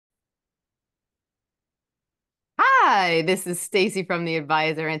Hi, this is Stacey from The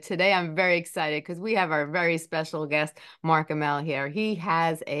Advisor, and today I'm very excited because we have our very special guest, Mark Amell here. He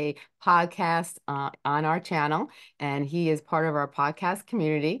has a podcast on our channel, and he is part of our podcast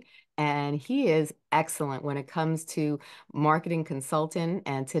community, and he is excellent when it comes to marketing consulting.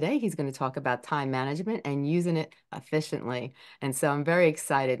 And today he's going to talk about time management and using it efficiently. And so I'm very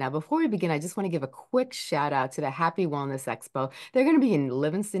excited. Now, before we begin, I just want to give a quick shout out to the Happy Wellness Expo. They're going to be in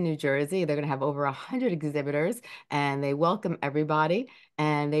Livingston, New Jersey. They're going to have over 100 exhibitors and they welcome everybody.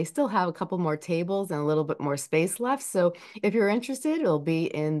 And they still have a couple more tables and a little bit more space left. So if you're interested, it'll be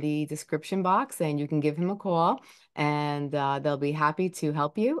in the description box and you can give him a call and they'll be happy to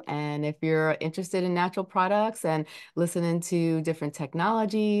help you. And if you're interested in natural products and listening to different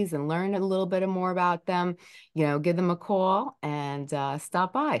technologies and learn a little bit more about them, give them a call and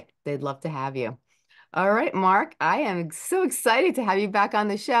stop by. They'd love to have you. All right, Mark, I am so excited to have you back on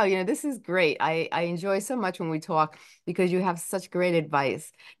the show. This is great. I enjoy so much when we talk because you have such great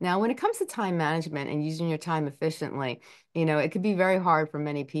advice. Now, when it comes to time management and using your time efficiently, it could be very hard for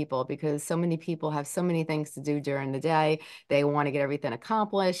many people because so many people have so many things to do during the day. They want to get everything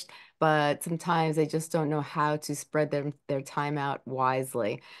accomplished, but sometimes they just don't know how to spread their time out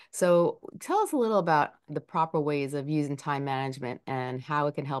wisely. So tell us a little about the proper ways of using time management and how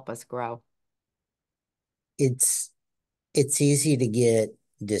it can help us grow. it's it's easy to get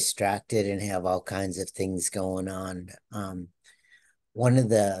distracted and have all kinds of things going on. One of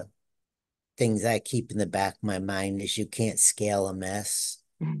the things I keep in the back of my mind is you can't scale a mess.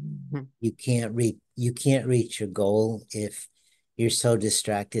 You can't reach your goal if you're so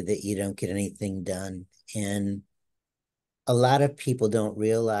distracted that you don't get anything done. And a lot of people don't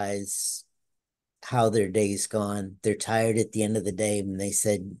realize how their day's gone. They're tired at the end of the day and they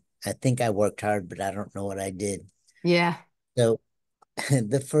said, I think I worked hard, but I don't know what I did. Yeah. So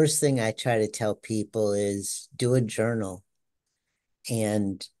the first thing I try to tell people is do a journal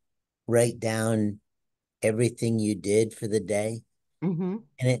and write down everything you did for the day. Hmm.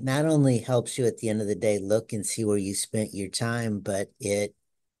 And it not only helps you at the end of the day look and see where you spent your time, but it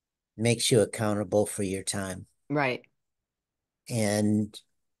makes you accountable for your time. Right. And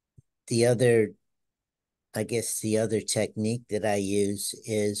the other, I guess, the other technique that I use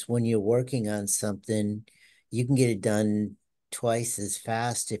is when you're working on something, you can get it done twice as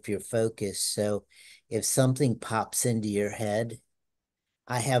fast if you're focused. So if something pops into your head,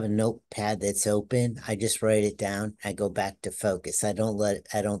 I have a notepad that's open. I just write it down. I go back to focus. I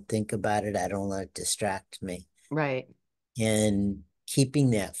don't think about it. I don't let it distract me. Right. And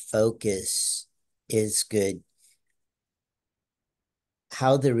keeping that focus is good.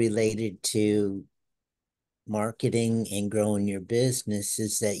 How they're related to marketing and growing your business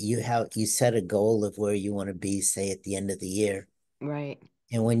is that you set a goal of where you want to be, say at the end of the year. Right.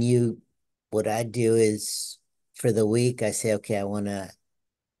 And what I do is for the week, I say, okay, I want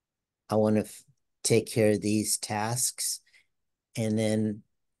to take care of these tasks. And then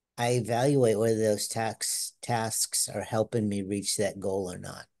I evaluate whether those tasks are helping me reach that goal or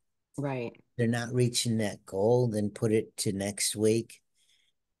not. Right. If they're not reaching that goal, then put it to next week.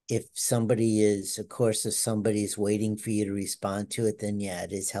 If somebody is, of course, if somebody's waiting for you to respond to it, then yeah,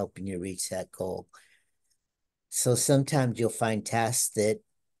 it is helping you reach that goal. So sometimes you'll find tasks that,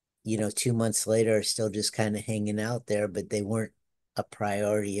 2 months later are still just kind of hanging out there, but they weren't a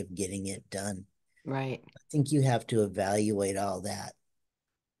priority of getting it done. Right. I think you have to evaluate all that.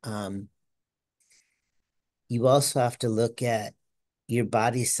 Um, you also have to look at your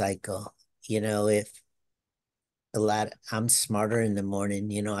body cycle. If I'm smarter in the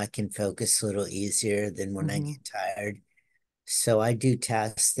morning, I can focus a little easier than when I Hmm. get tired. So I do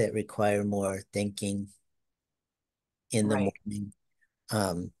tasks that require more thinking in the Right.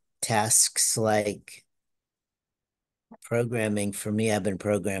 morning. Tasks like programming, for me, I've been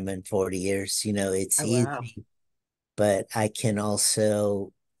programming 40 years. It's Oh, wow. easy, but I can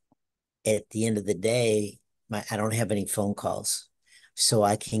also, at the end of the day, I don't have any phone calls. So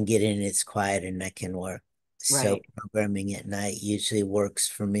I can get in, it's quiet and I can work. So Right. programming at night usually works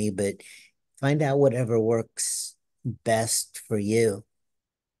for me, but find out whatever works best for you.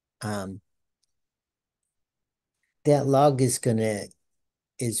 Um, that log is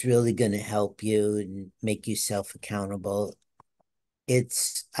really gonna help you and make you self-accountable.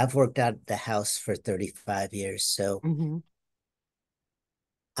 I've worked out of the house for 35 years, so Hmm.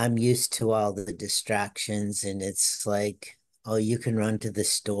 I'm used to all the distractions, and it's like, oh, you can run to the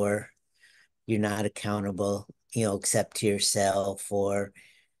store. You're not accountable, except to yourself, or,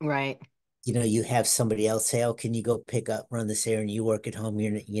 Right. you have somebody else say, oh, can you go pick up, run this errand? You work at home,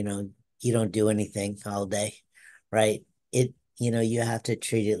 you don't do anything all day, right? You have to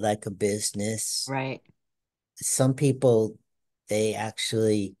treat it like a business. Right. some people, they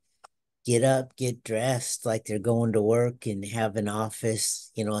actually get up, get dressed like they're going to work and have an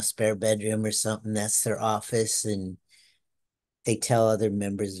office, a spare bedroom or something. That's their office. And they tell other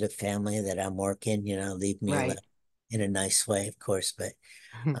members of the family that I'm working, leave me alone Right. in a nice way, of course. But,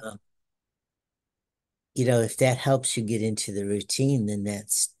 um, if that helps you get into the routine, then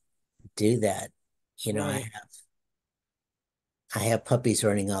do that. You know, I Right. have I have puppies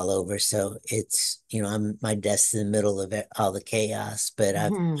running all over, so I'm my desk's in the middle of all the chaos, but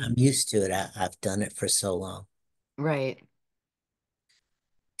I'm used to it. I've done it for so long. Right.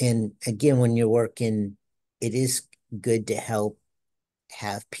 And again, when you're working, it is good to help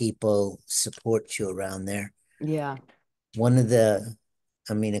have people support you around there. Yeah. One of the,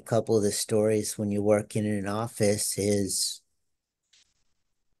 I mean, a couple of the stories when you're working in an office is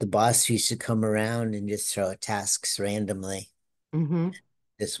the boss used to come around and just throw tasks randomly. Hmm.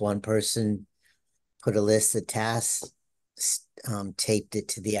 This one person put a list of tasks, taped it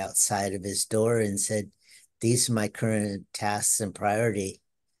to the outside of his door, and said, "These are my current tasks and priority.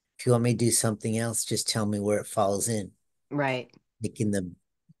 If you want me to do something else, just tell me where it falls in." Right. Making the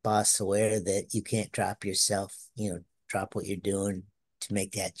boss aware that you can't drop yourself, drop what you're doing to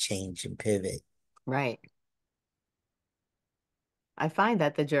make that change and pivot. Right. I find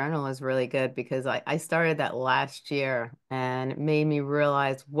that the journal is really good because I started that last year and it made me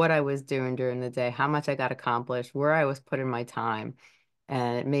realize what I was doing during the day, how much I got accomplished, where I was putting my time.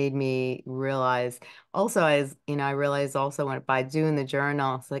 And it made me realize also, as I realized also when by doing the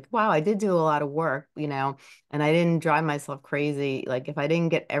journal, it's like, wow, I did do a lot of work, and I didn't drive myself crazy. Like if I didn't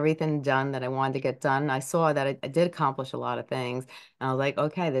get everything done that I wanted to get done, I saw that I did accomplish a lot of things. And I was like,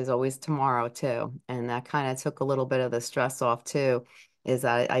 okay, there's always tomorrow too. And that kind of took a little bit of the stress off too, is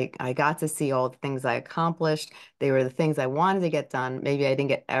that I got to see all the things I accomplished. They were the things I wanted to get done. Maybe I didn't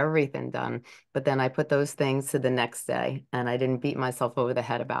get everything done, but then I put those things to the next day and I didn't beat myself over the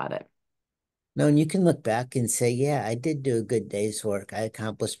head about it. No, and you can look back and say, yeah, I did do a good day's work. I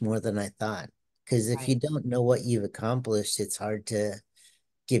accomplished more than I thought. Because if you Right. don't know what you've accomplished, it's hard to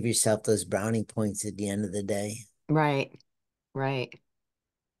give yourself those brownie points at the end of the day. Right. Right.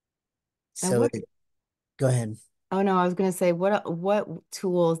 And So what, go ahead. oh no, I was going to say, what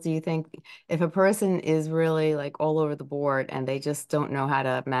tools do you think if a person is really like all over the board and they just don't know how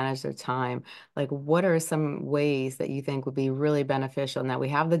to manage their time, like what are some ways that you think would be really beneficial? Now we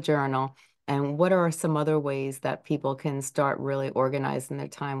have the journal, and what are some other ways that people can start really organizing their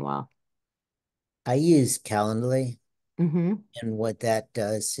time well? I use Calendly, Mm-hmm. and what that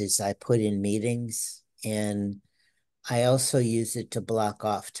does is I put in meetings, and I also use it to block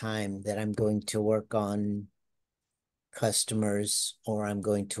off time that I'm going to work on customers, or I'm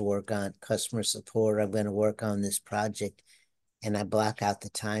going to work on customer support. I'm going to work on this project, and I block out the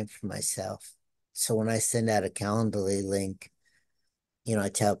time for myself. So when I send out a Calendly link, I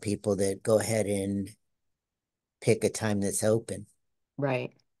tell people that go ahead and pick a time that's open.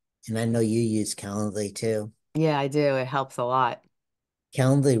 Right. And I know you use Calendly too. Yeah, I do. It helps a lot.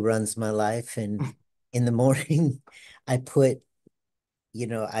 Calendly runs my life. And in the morning, I put,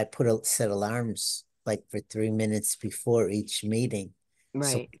 I put a set alarms like for 3 minutes before each meeting. So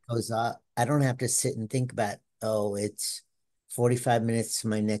Right. it goes off. I don't have to sit and think about, oh, it's 45 minutes to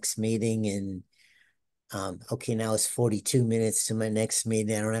my next meeting. And okay, now it's 42 minutes to my next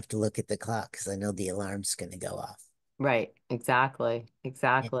meeting. I don't have to look at the clock because I know the alarm's going to go off. Right. Exactly.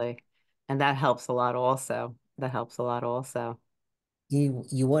 Exactly. And that helps a lot also. That helps a lot also.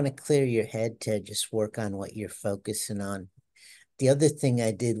 You want to clear your head to just work on what you're focusing on. The other thing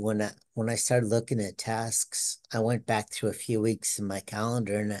I did when I started looking at tasks, I went back through a few weeks in my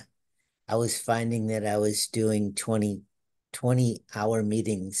calendar, and I was finding that I was doing 20-hour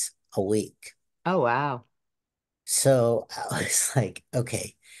meetings a week. Oh, wow. So I was like,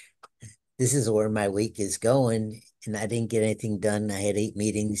 okay, this is where my week is going. And I didn't get anything done. I had 8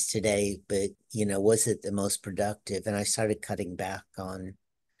 meetings today, but was it the most productive? And I started cutting back on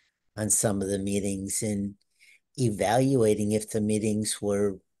some of the meetings and evaluating if the meetings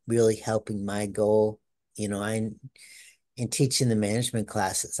were really helping my goal. I in teaching the management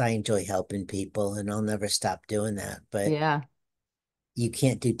classes, I enjoy helping people and I'll never stop doing that. But Yeah, you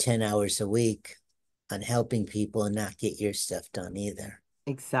can't do 10 hours a week on helping people and not get your stuff done either.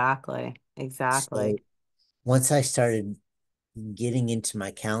 exactly. So Exactly. once I started getting into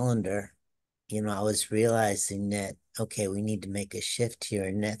my calendar, I was realizing that, okay, we need to make a shift here.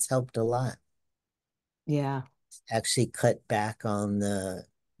 And that's helped a lot. Yeah. Actually cut back on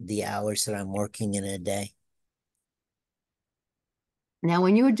the hours that I'm working in a day. Now,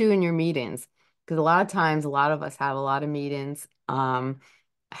 when you were doing your meetings, because a lot of times, a lot of us have a lot of meetings.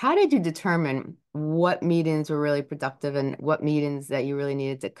 how did you determine what meetings were really productive and what meetings that you really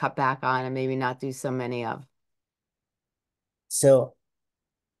needed to cut back on and maybe not do so many of? So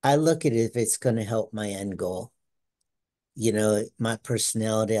I look at it if it's going to help my end goal. My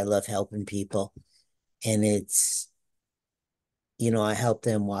personality, I love helping people. And I help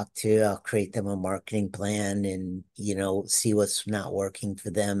them walk through, I'll create them a marketing plan and, see what's not working for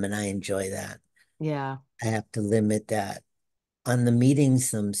them. And I enjoy that. Yeah, I have to limit that. On the meetings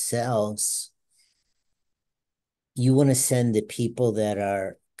themselves, you want to send the people that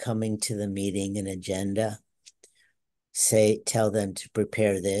are coming to the meeting an agenda. Tell them to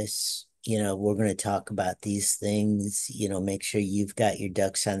prepare this. We're going to talk about these things. Make sure you've got your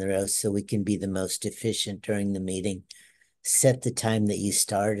ducks on the row so we can be the most efficient during the meeting. Set the time that you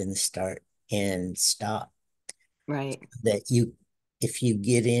start and stop. right, That if you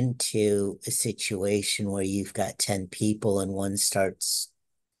get into a situation where you've got 10 people and one starts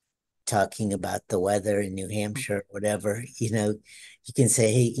talking about the weather in New Hampshire or whatever, you can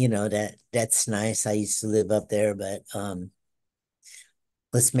say, hey, that's nice. I used to live up there, but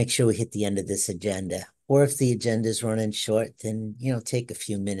let's make sure we hit the end of this agenda. Or if the agenda is running short, then take a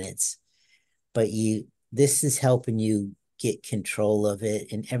few minutes. But this is helping you get control of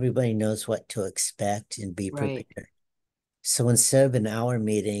it, and everybody knows what to expect and be right, prepared. So instead of an hour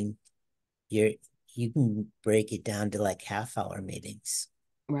meeting, you're you can break it down to like half-hour meetings.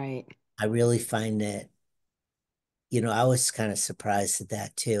 right, I really find that, I was kind of surprised at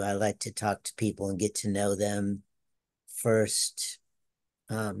that too. I like to talk to people and get to know them first.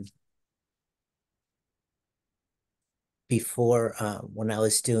 Um, Before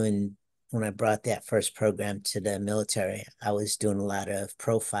when I brought that first program to the military, I was doing a lot of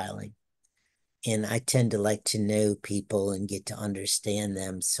profiling. And I tend to like to know people and get to understand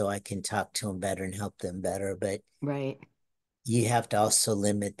them so I can talk to them better and help them better. But right. you have to also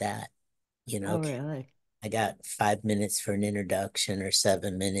limit that. Oh, Okay, really? I got 5 minutes for an introduction or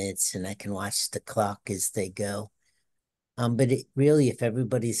 7 minutes, and I can watch the clock as they go. But really, if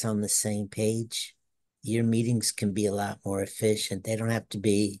everybody's on the same page, your meetings can be a lot more efficient. They don't have to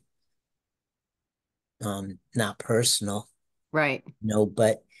be not personal, Right.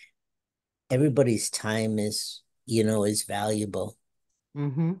 but everybody's time is valuable.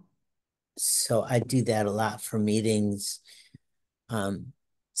 Mm-hmm. So I do that a lot for meetings. Um,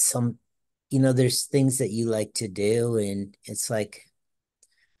 some, there's things that you like to do, and it's like,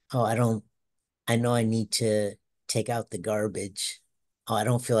 oh, I know I need to take out the garbage. Oh, I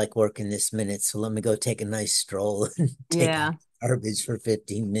don't feel like working this minute, so let me go take a nice stroll and take out Yeah, garbage for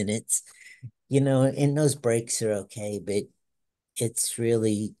 15 minutes. And those breaks are okay, but it's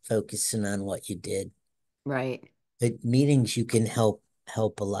really focusing on what you did. right, But meetings you can help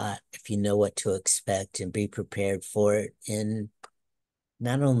a lot if you know what to expect and be prepared for it. And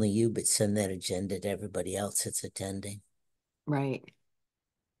not only you, but send that agenda to everybody else that's attending. right.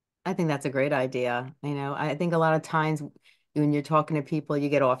 I think that's a great idea. I think a lot of times when you're talking to people, you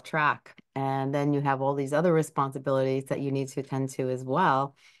get off track, and then you have all these other responsibilities that you need to attend to as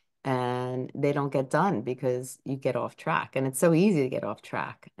well, and they don't get done because you get off track. And it's so easy to get off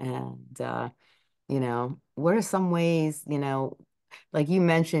track. And what are some ways, like you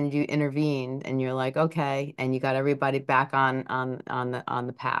mentioned, you intervened and you're like, okay, and you got everybody back on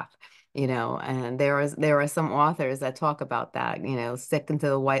the path, and there are some authors that talk about that, sticking to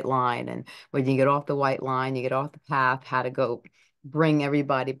the white line, and when you get off the white line, you get off the path, how to go bring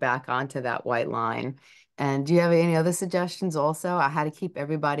everybody back onto that white line. And do you have any other suggestions also on how to keep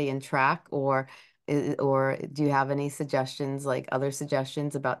everybody in track, or do you have any suggestions, like other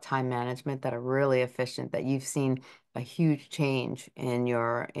suggestions about time management that are really efficient that you've seen a huge change in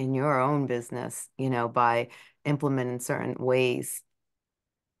your own business, by implementing certain ways?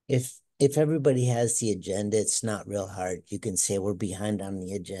 If everybody has the agenda, it's not real hard. You can say we're behind on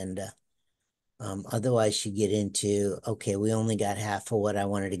the agenda. Otherwise, you get into, okay, we only got half of what I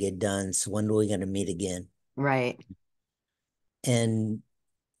wanted to get done. So when are we going to meet again? Right. And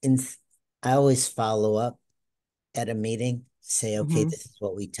in I always follow up at a meeting, say, okay, Hmm. this is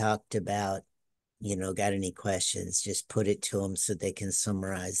what we talked about. Got any questions? Just put it to them so they can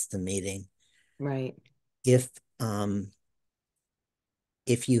summarize the meeting. Right. If um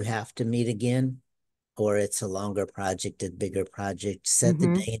if you have to meet again, or it's a longer project, a bigger project, set the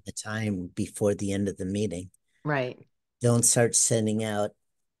Hmm. day and the time before the end of the meeting. Right. Don't start sending out,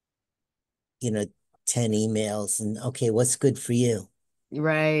 you know, 10 emails and okay, what's good for you?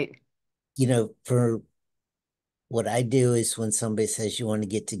 Right. For what I do is when somebody says you want to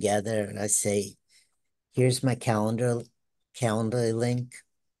get together, I say, here's my calendar link.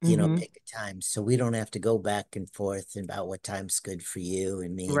 Mm-hmm. pick a time. So we don't have to go back and forth about what time's good for you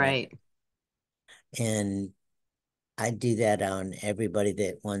and me Right. and I do that on everybody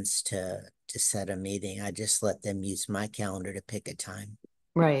that wants to set a meeting. I just let them use my calendar to pick a time.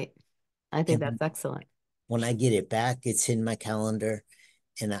 Right. I think And that's excellent. when I get it back, it's in my calendar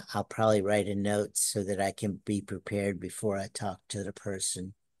and I'll probably write a note so that I can be prepared before I talk to the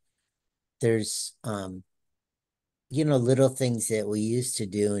person. There's little things that we used to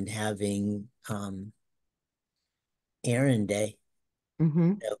do in having errand day. Mm-hmm.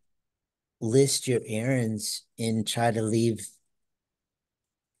 You know, list your errands and try to leave,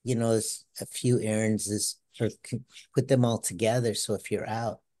 a few errands or put them all together. So if you're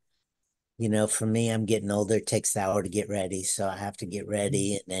out, for me, I'm getting older. It takes an hour to get ready. So I have to get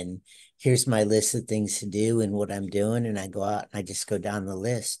ready. And then here's my list of things to do and what I'm doing. And I go out and I just go down the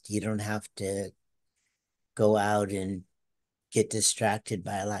list. You don't have to go out and get distracted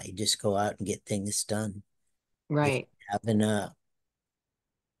by a lot. You just go out and get things done. If Right. you're having a,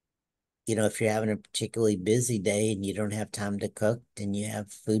 if you're having a particularly busy day and you don't have time to cook, then you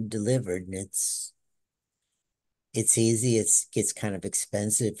have food delivered and it's easy. It gets kind of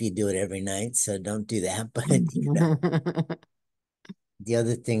expensive if you do it every night. So don't do that. But the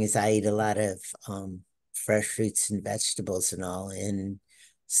other thing is I eat a lot of fresh fruits and vegetables and all. And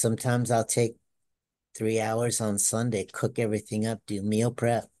sometimes I'll take 3 hours on Sunday, cook everything up, do meal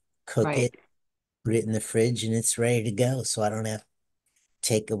prep, cook Right. it, put it in the fridge, and it's ready to go. So I don't have to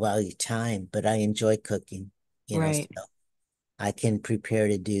take a while your time, but I enjoy cooking, Right. so I can prepare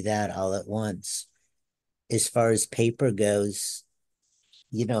to do that all at once. As far as paper goes,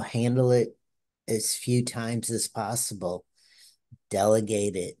 handle it as few times as possible,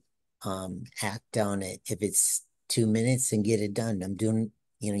 delegate it, act on it. If it's 2 minutes and get it done. I'm doing,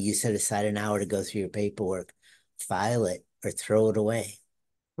 you set aside an hour to go through your paperwork, file it or throw it away.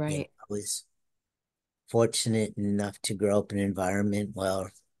 Right. I was fortunate enough to grow up in an environment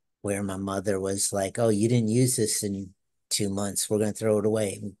where my mother was like, "Oh, you didn't use this in 2 months. We're going to throw it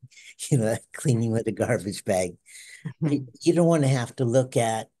away." Cleaning with a garbage bag. Mhm. You don't want to have to look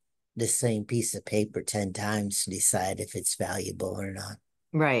at the same piece of paper 10 times to decide if it's valuable or not.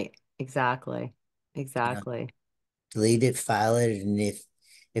 Right. Exactly. You know, Exactly. delete it, file it, and if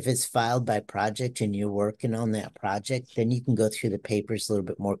it's filed by project and you're working on that project, then you can go through the papers a little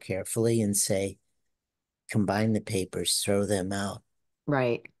bit more carefully and say, combine the papers, throw them out.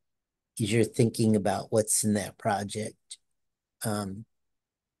 Right. Because you're thinking about what's in that project. Um,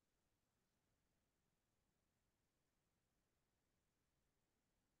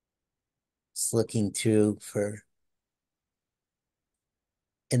 it's looking through for,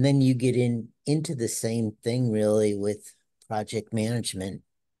 and then you get into the same thing really with project management.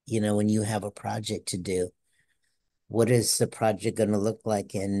 When you have a project to do, what is the project going to look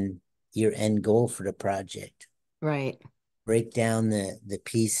like and your end goal for the project? Right. Break down the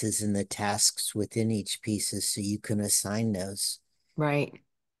pieces and the tasks within each pieces so you can assign those. Right.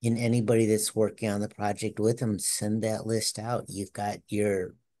 And anybody that's working on the project with them, send that list out. You've got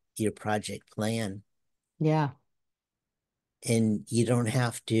your project plan. Yeah. And you don't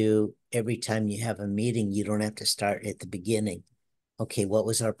have to, every time you have a meeting, you don't have to start at the beginning. Okay, what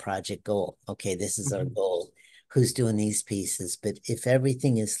was our project goal? Okay, this is our Mhm. goal. Who's doing these pieces? But if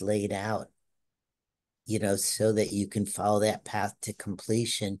everything is laid out, so that you can follow that path to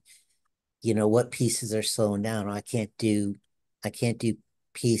completion, what pieces are slowing down. I can't do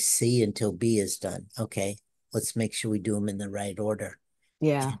piece C until B is done. Okay, let's make sure we do them in the right order.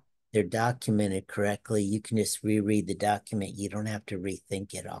 Yeah. They're documented correctly. You can just reread the document. You don't have to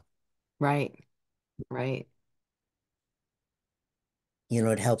rethink it all. Right. Right.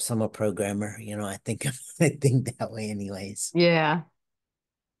 It helps. I'm a programmer. I think I think that way anyways. Yeah.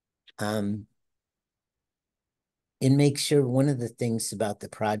 Um, and make sure one of the things about the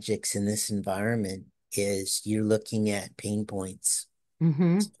projects in this environment is you're looking at pain points.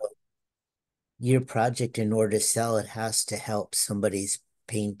 Mm-hmm. So your project, in order to sell it, has to help somebody's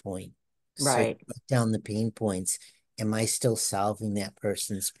pain point. So Right. look down the pain points. Am I still solving that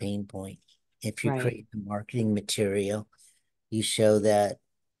person's pain point? If you Right. create the marketing material, you show that,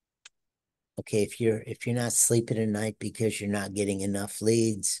 okay, if you're not sleeping at night because you're not getting enough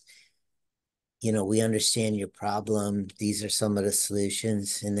leads, we understand your problem. These are some of the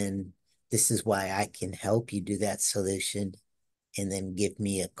solutions. And then this is why I can help you do that solution. And then give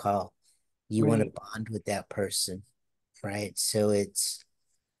me a call. You want to Right. bond with that person, right? So it's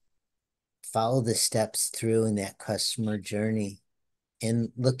follow the steps through in that customer journey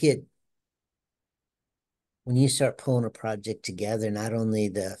and look at when you start pulling a project together, not only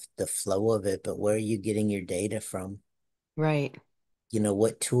the flow of it, but where are you getting your data from? Right.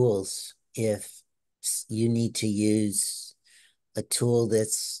 what tools, if you need to use a tool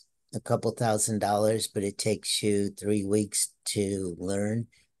that's a couple $1,000, but it takes you 3 weeks to learn,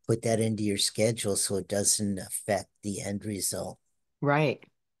 put that into your schedule so it doesn't affect the end result. Right.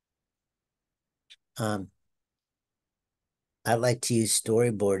 Um, I like to use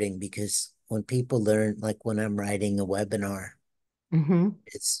storyboarding because when people learn, like when I'm writing a webinar, Mm-hmm.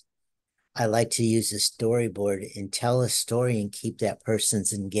 it's I like to use a storyboard and tell a story and keep that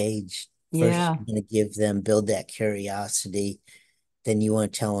person's engaged. First, Yeah. you're going to give them, build that curiosity. Then you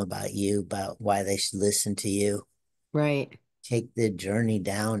want to tell them about you, about why they should listen to you. Right. Take the journey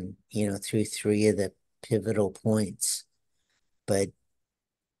down, through three of the pivotal points. But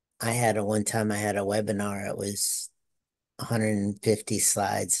one time I had a webinar, it was 150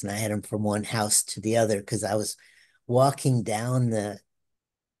 slides, and I had them from one house to the other because I was walking down the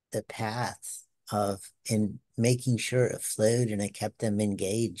path of and making sure it flowed and I kept them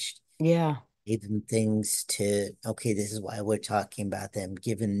engaged, Yeah. gave them things to, okay, this is why we're talking about them,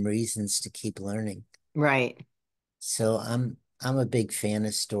 giving reasons to keep learning. Right. So I'm a big fan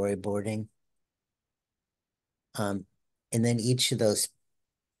of storyboarding. Um, and then each of those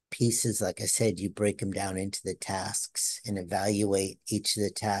pieces, like I said, you break them down into the tasks and evaluate each of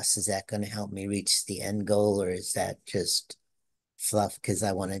the tasks. Is that going to help me reach the end goal, or is that just fluff because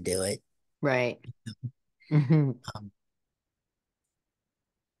I want to do it? Right. Mm-hmm. Um,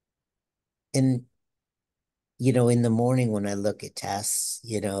 and in the morning when I look at tasks,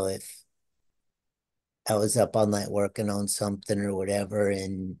 if I was up all night working on something or whatever,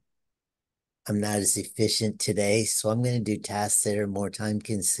 and I'm not as efficient today, so I'm going to do tasks that are more time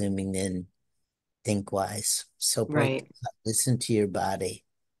consuming than think wise. So break, Right. listen to your body.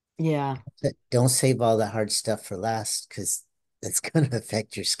 Yeah. Don't save all the hard stuff for last because that's going to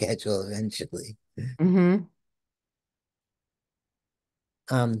affect your schedule eventually. Mm-hmm.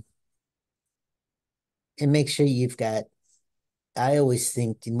 Um, and make sure you've got, I always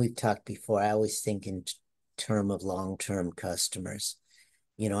think, and we've talked before, I always think in term of long-term customers.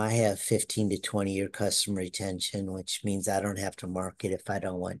 I have 15 to 20-year customer retention, which means I don't have to market if I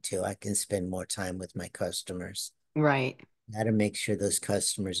don't want to. I can spend more time with my customers. Right. Got to make sure those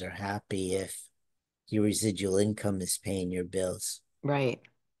customers are happy if your residual income is paying your bills. Right.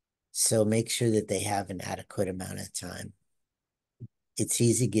 So make sure that they have an adequate amount of time. It's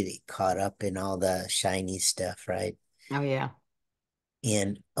easy to get caught up in all the shiny stuff, right? Oh, yeah.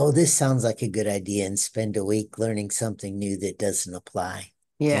 And oh, this sounds like a good idea, and spend a week learning something new that doesn't apply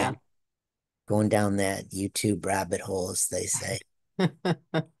Yeah. and going down that YouTube rabbit hole, as they say.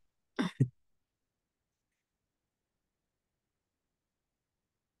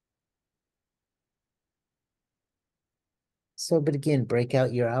 So, but again, break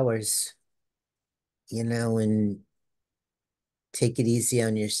out your hours, and take it easy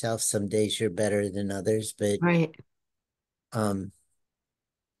on yourself. Some days you're better than others, but Right. um,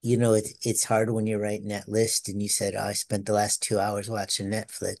 it's hard when you're writing that list and you said, oh, I spent the last 2 hours watching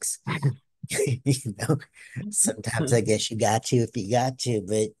Netflix. you know, Sometimes I guess you got to if you got to,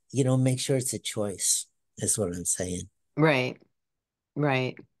 but make sure it's a choice. That's what I'm saying. Right.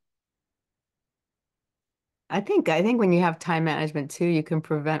 Right. I think when you have time management too, you can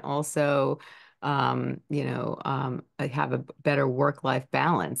prevent also like have a better work-life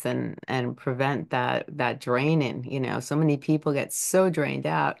balance and prevent that draining. So many people get so drained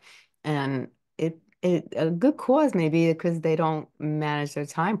out and it a good cause maybe because they don't manage their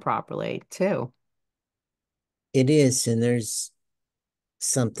time properly too. It is, and there's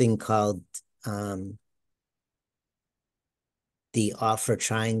something called um, the offer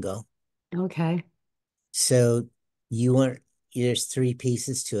triangle. Okay. So you want there's three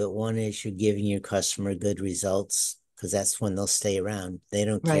pieces to it. One is you're giving your customer good results because that's when they'll stay around. They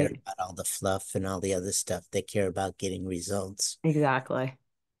don't care Right. about all the fluff and all the other stuff. They care about getting results. Exactly.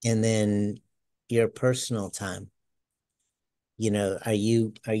 And then your personal time. Are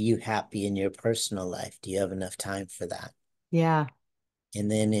you happy in your personal life? Do you have enough time for that? Yeah.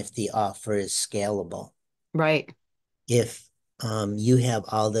 And then if the offer is scalable, Right. if you have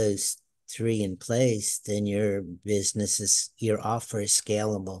all those three in place, then your offer is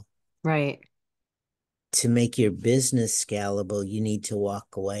scalable. Right. To make your business scalable, you need to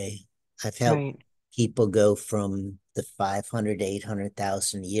walk away. I've helped Right. people go from the 500 to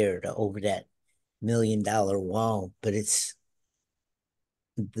 800,000 a year to over that $1 million wall, but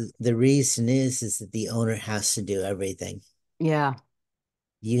the reason is that the owner has to do everything. Yeah.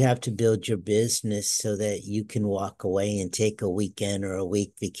 You have to build your business so that you can walk away and take a weekend or a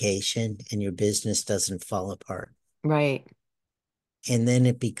week vacation and your business doesn't fall apart. Right. And then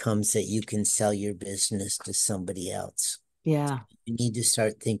it becomes that you can sell your business to somebody else. Yeah. You need to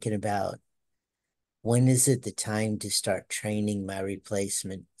start thinking about when is it the time to start training my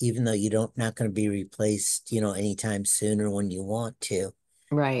replacement, even though you don't not going to be replaced, anytime sooner when you want to.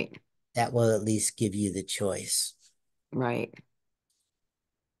 Right. That will at least give you the choice. Right.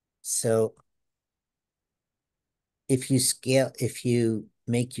 So if you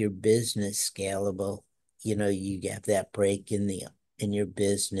make your business scalable, you have that break in your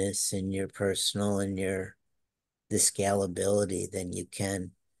business and your personal and the scalability, then you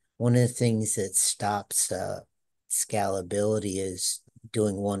can. One of the things that stops scalability is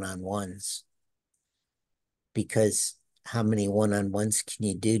doing one-on-ones, because how many one-on-ones can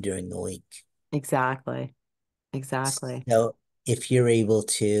you do during the week? Exactly. Exactly. So if you're able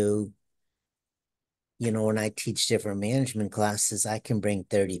to, when I teach different management classes, I can bring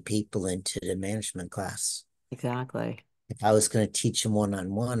 30 people into the management class. Exactly. If I was going to teach them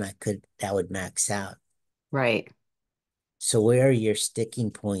one-on-one, that would max out. Right. So where are your sticking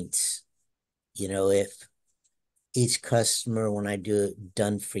points? If each customer, when I do it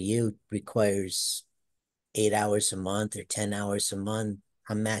done for you, requires 8 hours a month or 10 hours a month,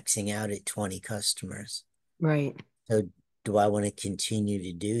 I'm maxing out at 20 customers. Right. So do I want to continue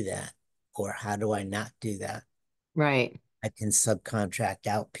to do that? Or how do I not do that? Right. I can subcontract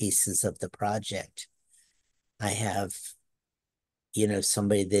out pieces of the project. I have,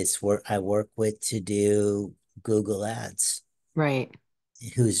 somebody I work with to do Google Ads, Right.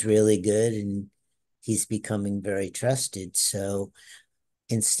 who's really good, and he's becoming very trusted. So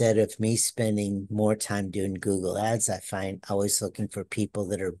instead of me spending more time doing Google Ads, I find always looking for people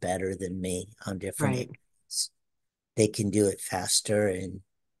that are better than me on different Right. areas. They can do it faster and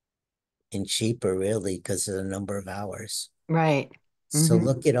cheaper, really, because of the number of hours. Right. So Mm-hmm.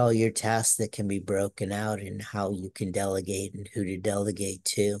 look at all your tasks that can be broken out and how you can delegate and who to delegate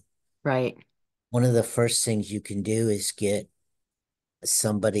to. Right. One of the first things you can do is get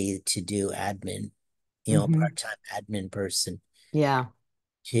somebody to do admin, a Mm-hmm. part-time admin person Yeah.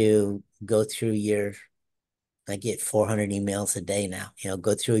 to go through I get 400 emails a day now,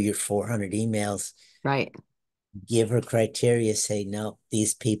 go through your 400 emails, Right. give her criteria, say, no,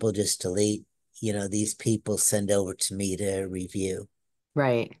 these people just delete, these people send over to me to review.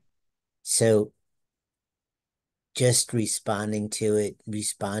 Right. So just responding to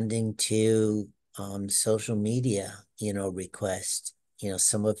social media, requests.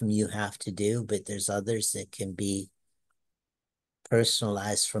 Some of them you have to do, but there's others that can be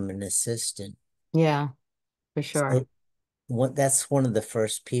personalized from an assistant. Yeah, for sure. So that's one of the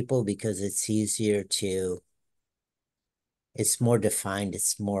first people, because it's more defined,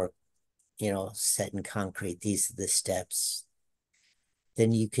 it's more, set in concrete. These are the steps.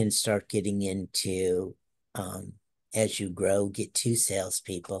 Then you can start getting into, um, as you grow, get two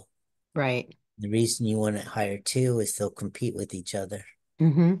salespeople. Right. The reason you want to hire two is they'll compete with each other.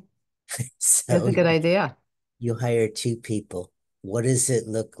 Mm-hmm. That's So a good idea. you hire two people. What does it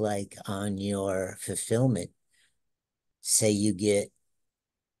look like on your fulfillment? Say you get,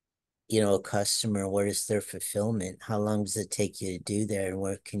 a customer, what is their fulfillment? How long does it take you to do there, and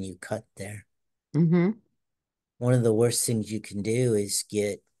where can you cut there? Mm-hmm. One of the worst things you can do is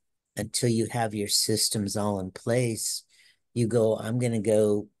until you have your systems all in place, I'm going to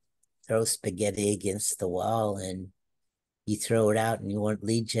go throw spaghetti against the wall, and you throw it out and you want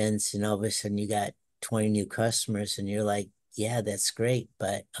lead gens, and all of a sudden you got 20 new customers, and you're like, yeah, that's great,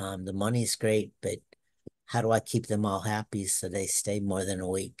 but the money's great, but how do I keep them all happy so they stay more than a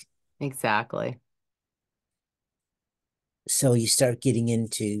week? Exactly. So you start getting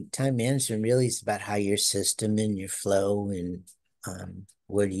into time management. Really, it's about how your system and your flow, and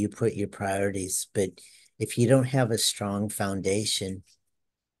where do you put your priorities. But if you don't have a strong foundation,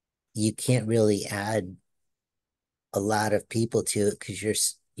 you can't really add a lot of people to it,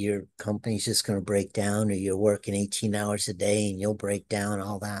 because your company's just going to break down, or you're working 18 hours a day and you'll break down,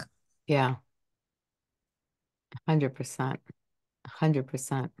 all that. Yeah. 100%.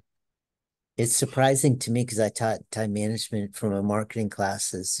 100%. It's surprising to me, because I taught time management from my marketing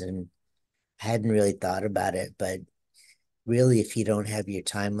classes, and I hadn't really thought about it. But really, if you don't have your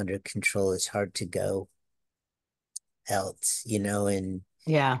time under control, it's hard to go else, and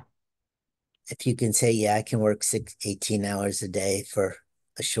Yeah. if you can say, yeah, I can work 18 hours a day for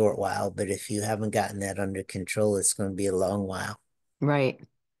a short while, but if you haven't gotten that under control, it's going to be a long while. Right.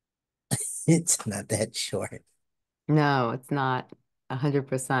 It's not that short. No, it's not.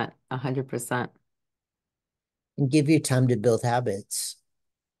 100%. 100%. And give you time to build habits.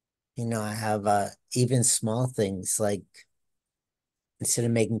 I have even small things like, instead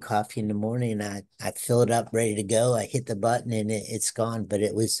of making coffee in the morning, I fill it up ready to go. I hit the button and it's gone. But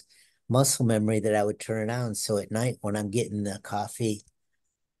it was muscle memory that I would turn it on. So at night when I'm getting the coffee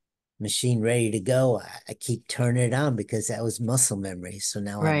machine ready to go, I keep turning it on because that was muscle memory. So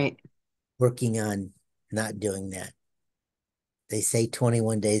now I'm Right. working on not doing that. They say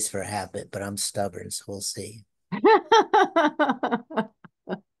 21 days for a habit, but I'm stubborn, so we'll see.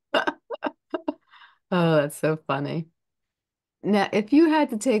 Oh, that's so funny. Now, if you had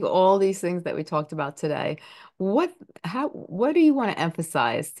to take all these things that we talked about today, what what do you want to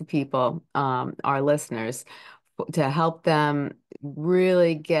emphasize to people, our listeners, to help them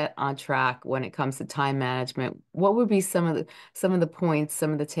really get on track when it comes to time management? What would be some of the points,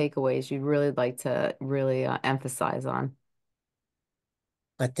 some of the takeaways you'd really like to really emphasize on?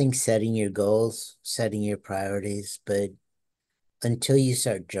 I think setting your goals, setting your priorities, but until you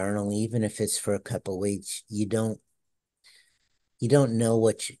start journaling, even if it's for a couple of weeks, you don't know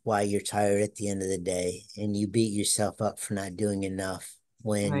why you're tired at the end of the day, and you beat yourself up for not doing enough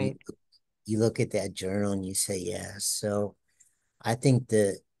when Right. you look at that journal and you say, yeah. So I think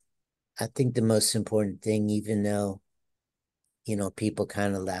the I think the most important thing, even though, people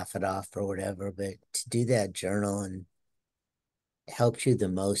kind of laugh it off or whatever, but to do that journal and helps you the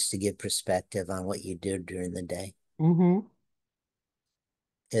most to get perspective on what you did during the day. Hmm.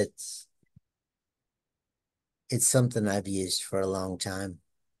 It's it's something I've used for a long time.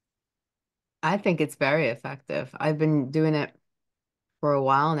 I think it's very effective. I've been doing it for a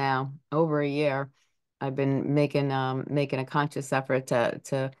while now, over a year. I've been making a conscious effort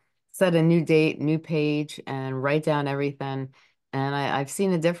to set a new date, new page, and write down everything. And I've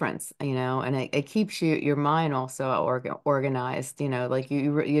seen a difference, and it keeps your mind also organized, like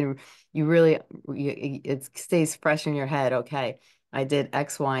you really it stays fresh in your head. Okay, I did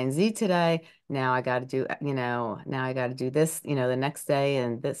X, Y, and Z today. Now I got to do, now I got to do this, the next day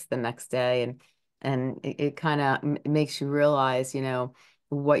and this the next day. And it kind of makes you realize,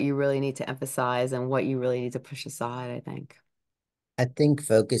 what you really need to emphasize and what you really need to push aside, I think. I think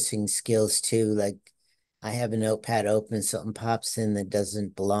focusing skills too, like I have a notepad open, something pops in that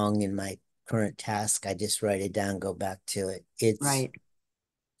doesn't belong in my current task. I just write it down, go back to it. It's Right.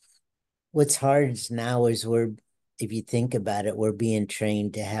 what's hard now is if you think about it, we're being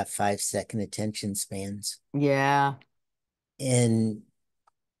trained to have 5-second attention spans. Yeah. And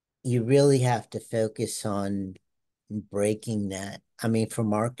you really have to focus on breaking that. I mean, for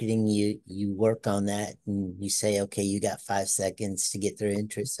marketing, you work on that and you say, okay, you got 5 seconds to get their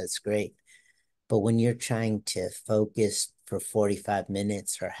interest. That's great. But when you're trying to focus for 45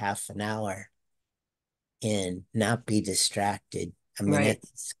 minutes or half an hour and not be distracted, I mean, Right.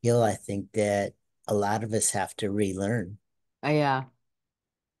 that's a skill I think that a lot of us have to relearn. Yeah.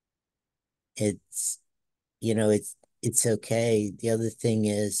 It's, it's okay. The other thing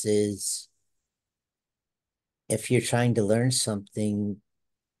is if you're trying to learn something,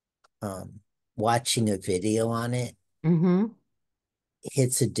 um, watching a video on it Hmm.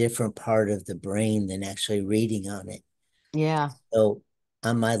 hits a different part of the brain than actually reading on it. Yeah. So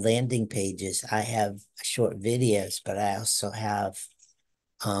on my landing pages, I have short videos, but I also have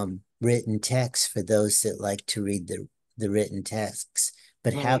written text for those that like to read the written texts,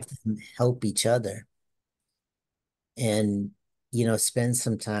 but have Right. them help each other and spend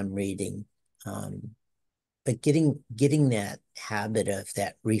some time reading. But getting that habit of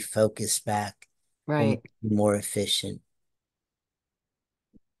that refocus back will make Right. you more efficient.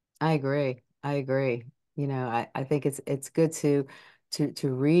 I agree. I agree. I think it's good to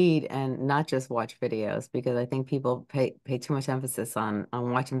read and not just watch videos, because I think people pay too much emphasis on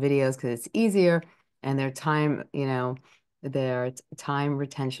watching videos because it's easier, and their time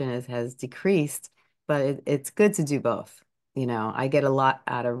retention has decreased, but it's good to do both. I get a lot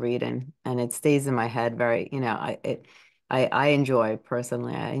out of reading, and it stays in my head very, I enjoy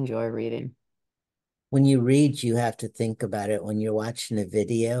personally, I enjoy reading. When you read, you have to think about it. When you're watching a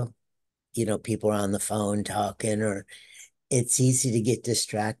video, people are on the phone talking, or it's easy to get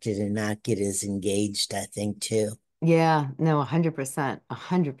distracted and not get as engaged, I think, too. Yeah, no, 100%,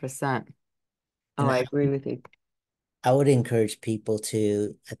 100%. Oh, And I I, agree with you. I would encourage people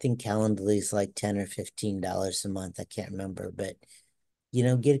to, I think Calendly is like $10 or $15 a month. I can't remember, but get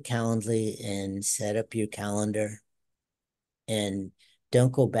a Calendly and set up your calendar and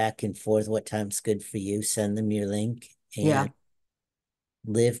don't go back and forth what time's good for you. Send them your link Yeah. and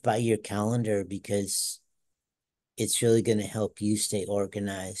live by your calendar because it's really going to help you stay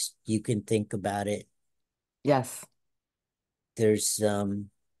organized. You can think about it. Yes. There's and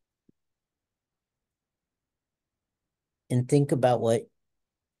think about what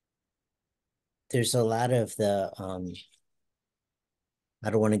there's a lot of the I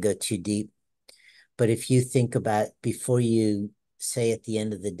don't want to go too deep, but if you think about before you say at the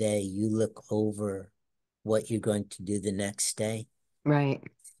end of the day, you look over what you're going to do the next day, Right.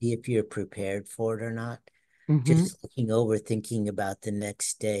 see if you're prepared for it or not. Mm-hmm. Just looking over, thinking about the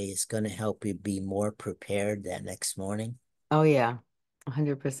next day is going to help you be more prepared that next morning. Oh yeah.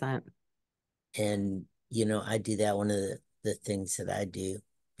 100%. And, I do that. One of the things that I do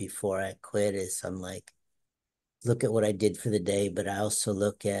before I quit is I'm like, look at what I did for the day, but I also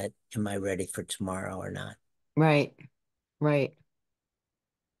look at, am I ready for tomorrow or not? Right. Right.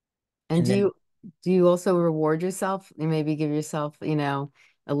 And And then do you also reward yourself? You maybe give yourself,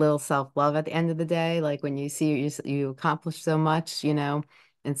 a little self-love at the end of the day, like when you see you accomplish so much,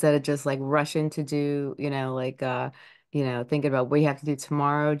 instead of just like rushing to do, thinking about what you have to do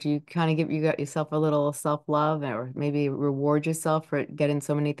tomorrow. Do you kind of give you got yourself a little self-love or maybe reward yourself for getting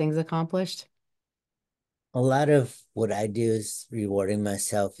so many things accomplished? a lot of what I do is rewarding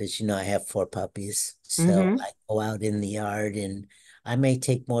myself is, I have four puppies. So Mm-hmm. I go out in the yard and I may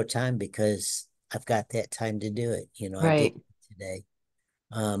take more time because I've got that time to do it. I did Right. it today.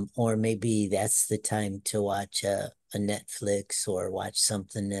 Or maybe that's the time to watch a Netflix or watch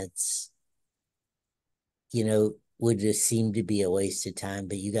something that's, would just seem to be a waste of time,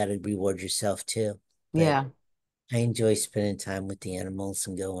 but you got to reward yourself too. But Yeah. I enjoy spending time with the animals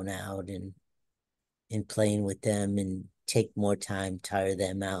and going out and playing with them and take more time, tire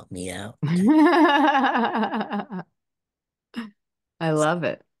them out, me out. I love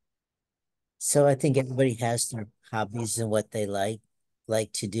it. So I think everybody has their hobbies and what they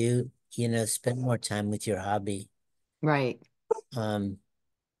like to do. Spend more time with your hobby. Right. Um,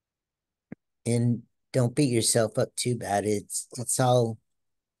 and don't beat yourself up too bad. It's all,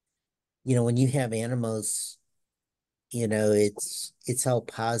 when you have animals, it's all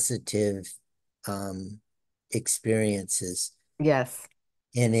positive um experiences. Yes.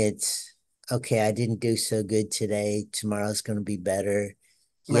 And it's okay, I didn't do so good today. Tomorrow's going to be better.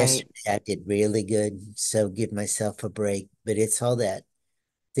 Right. Yesterday I did really good, so give myself a break. But it's all that.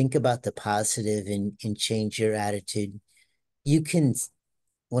 Think about the positive and change your attitude. You can,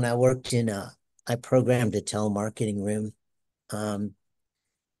 when I worked I programmed a telemarketing room. Um,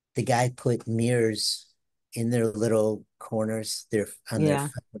 the guy put mirrors in their little corners, their on their Yeah.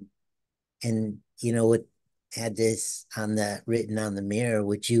 phone, and what had this on the written on the mirror,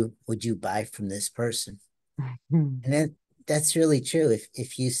 would you buy from this person? Hmm. And that's really true.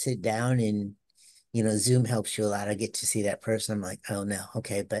 If you sit down and Zoom helps you a lot. I get to see that person. I'm like, oh no,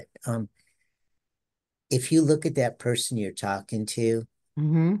 okay. But if you look at that person you're talking to,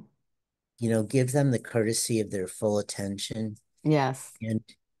 Hmm. give them the courtesy of their full attention Yes. and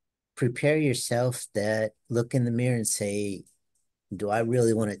prepare yourself that look in the mirror and say, do I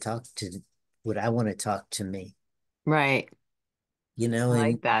really want to talk to would I want to talk to me? Right. I And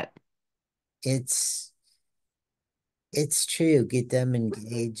like that. it's it's true, get them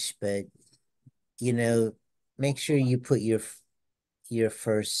engaged, but you know, make sure you put your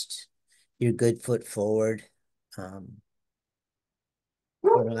first your good foot forward. Um,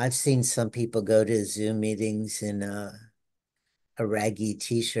 I've seen some people go to Zoom meetings in a raggy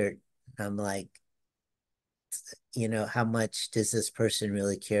t-shirt. I'm like, how much does this person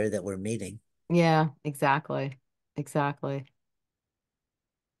really care that we're meeting? Yeah, exactly. Exactly.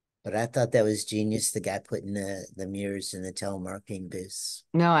 But I thought that was genius, the guy putting the mirrors in the telemarketing booths.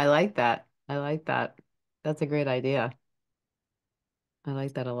 No, I like that. I like that. That's a great idea. I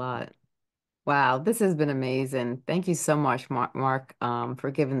like that a lot. Wow, this has been amazing. Thank you so much, Mark, for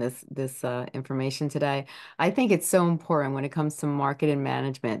giving this information today. I think it's so important when it comes to market and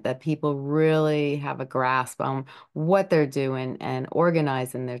management that people really have a grasp on what they're doing and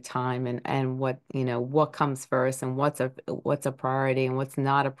organizing their time and what comes first and what's a priority and what's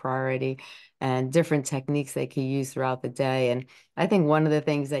not a priority and different techniques they can use throughout the day. And I think one of the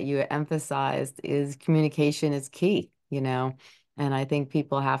things that you emphasized is communication is key. And I think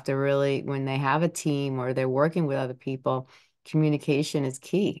people have to really, when they have a team or they're working with other people, communication is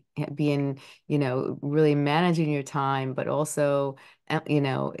key. Being, really managing your time, but also, making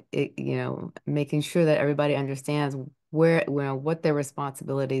sure that everybody understands what their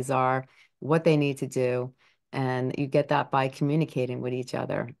responsibilities are, what they need to do. And you get that by communicating with each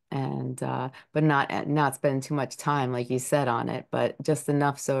other and but not spending too much time, like you said, on it, but just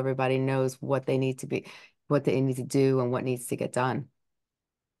enough so everybody knows what they need to do and what needs to get done.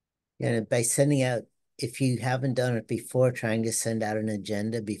 And by sending out, if you haven't done it before, trying to send out an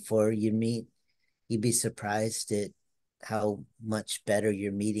agenda before you meet, you'd be surprised at how much better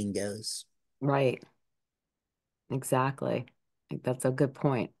your meeting goes. Right. Exactly. I think that's a good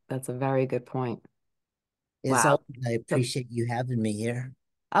point. That's a very good point. As Wow. always, I So, appreciate you having me here.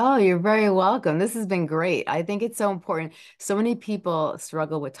 Oh, you're very welcome. This has been great. I think it's so important. So many people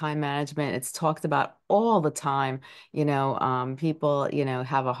struggle with time management. It's talked about all the time. People,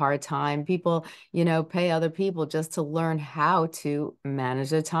 have a hard time. People, pay other people just to learn how to manage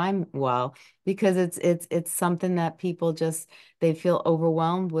their time well, because it's something that people just they feel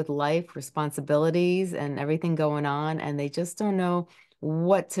overwhelmed with life, responsibilities, and everything going on, and they just don't know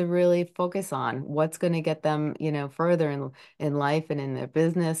what to really focus on, what's going to get them, further in life and in their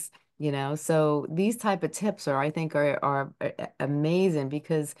business, so these type of tips are, I think, are amazing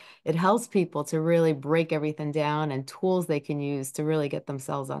because it helps people to really break everything down and tools they can use to really get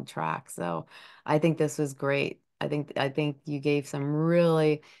themselves on track. So I think this was great. I think you gave some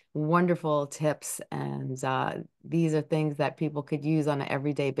really wonderful tips, and these are things that people could use on an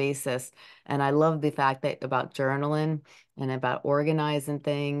everyday basis. And I love the fact that about journaling and about organizing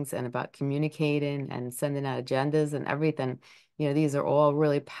things and about communicating and sending out agendas and everything. These are all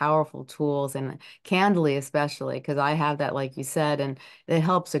really powerful tools, and Candly especially, because I have that, like you said, and it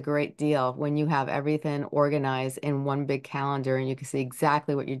helps a great deal when you have everything organized in one big calendar and you can see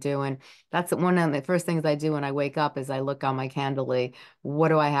exactly what you're doing. That's one of the first things I do when I wake up is I look on my Candly, what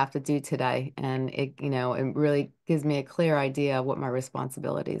do I have to do today? And it really gives me a clear idea of what my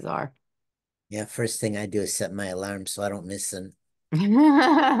responsibilities are. Yeah, first thing I do is set my alarm so I don't miss them.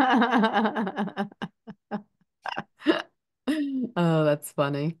 Oh, that's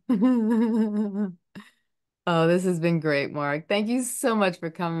funny. Oh, this has been great, Mark. Thank you so much for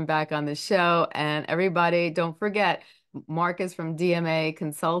coming back on the show. And everybody, don't forget, Mark is from DMA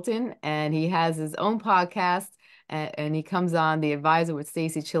Consulting, and he has his own podcast, and he comes on The Advisor with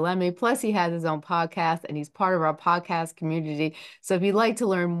Stacey Chillemi. Plus, he has his own podcast, and he's part of our podcast community. So if you'd like to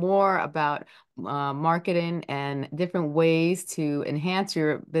learn more about marketing and different ways to enhance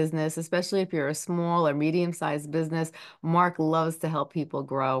your business, especially if you're a small or medium-sized business, Mark loves to help people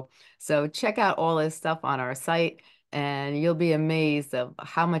grow. So check out all his stuff on our site, and you'll be amazed of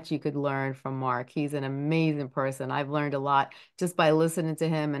how much you could learn from Mark. He's an amazing person. I've learned a lot just by listening to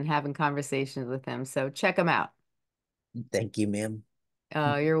him and having conversations with him. So check him out. Thank you, ma'am.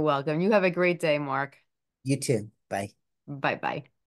 You're welcome. You have a great day, Mark. You too. Bye. Bye bye.